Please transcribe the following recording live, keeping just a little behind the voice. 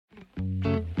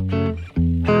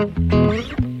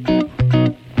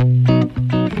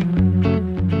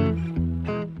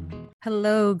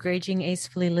Raging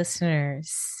Acefully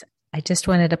listeners. I just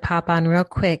wanted to pop on real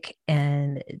quick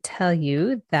and tell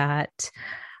you that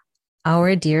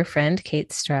our dear friend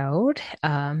Kate Stroud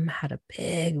had a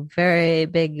very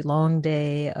big, long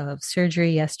day of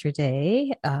surgery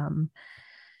yesterday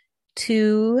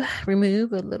to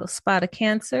remove a little spot of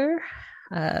cancer,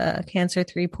 cancer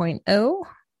 3.0. So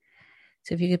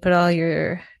if you could put all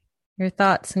your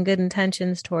thoughts and good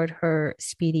intentions toward her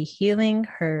speedy healing.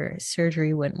 Her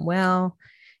surgery went well.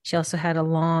 She also had a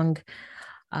long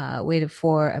waited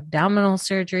for abdominal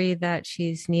surgery that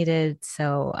she's needed.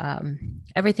 So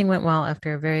everything went well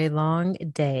after a very long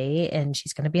day, and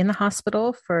she's going to be in the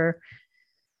hospital for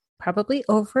probably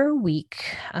over a week.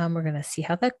 We're going to see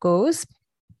how that goes.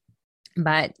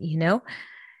 But,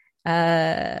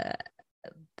 uh,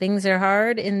 things are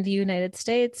hard in the United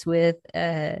States with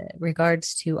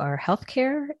regards to our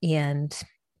healthcare, and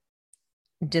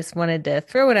just wanted to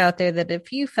throw it out there that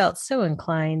if you felt so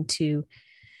inclined to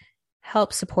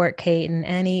help support Kate in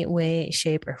any way,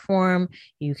 shape, or form,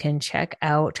 you can check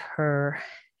out her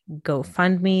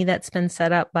GoFundMe that's been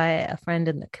set up by a friend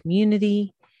in the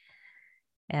community.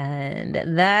 And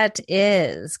that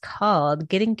is called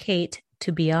Getting Kate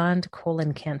to Beyond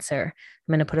Colon Cancer.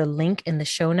 I'm going to put a link in the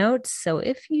show notes. So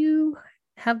if you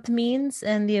have the means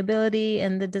and the ability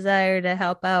and the desire to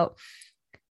help out,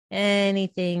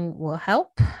 anything will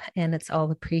help, and it's all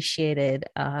appreciated.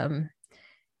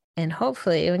 And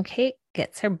hopefully when Kate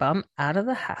gets her bum out of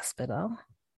the hospital,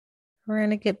 we're going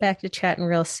to get back to chatting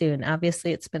real soon.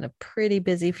 Obviously, it's been a pretty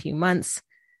busy few months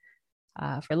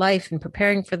for life and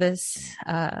preparing for this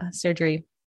surgery.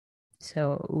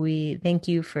 So we thank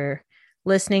you for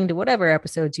listening to whatever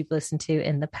episodes you've listened to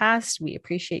in the past. We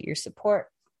appreciate your support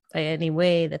by any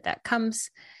way that comes.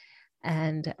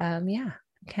 And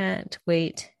can't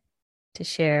wait to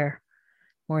share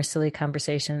more silly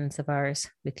conversations of ours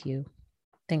with you.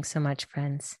 Thanks so much,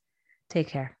 friends. Take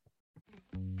care.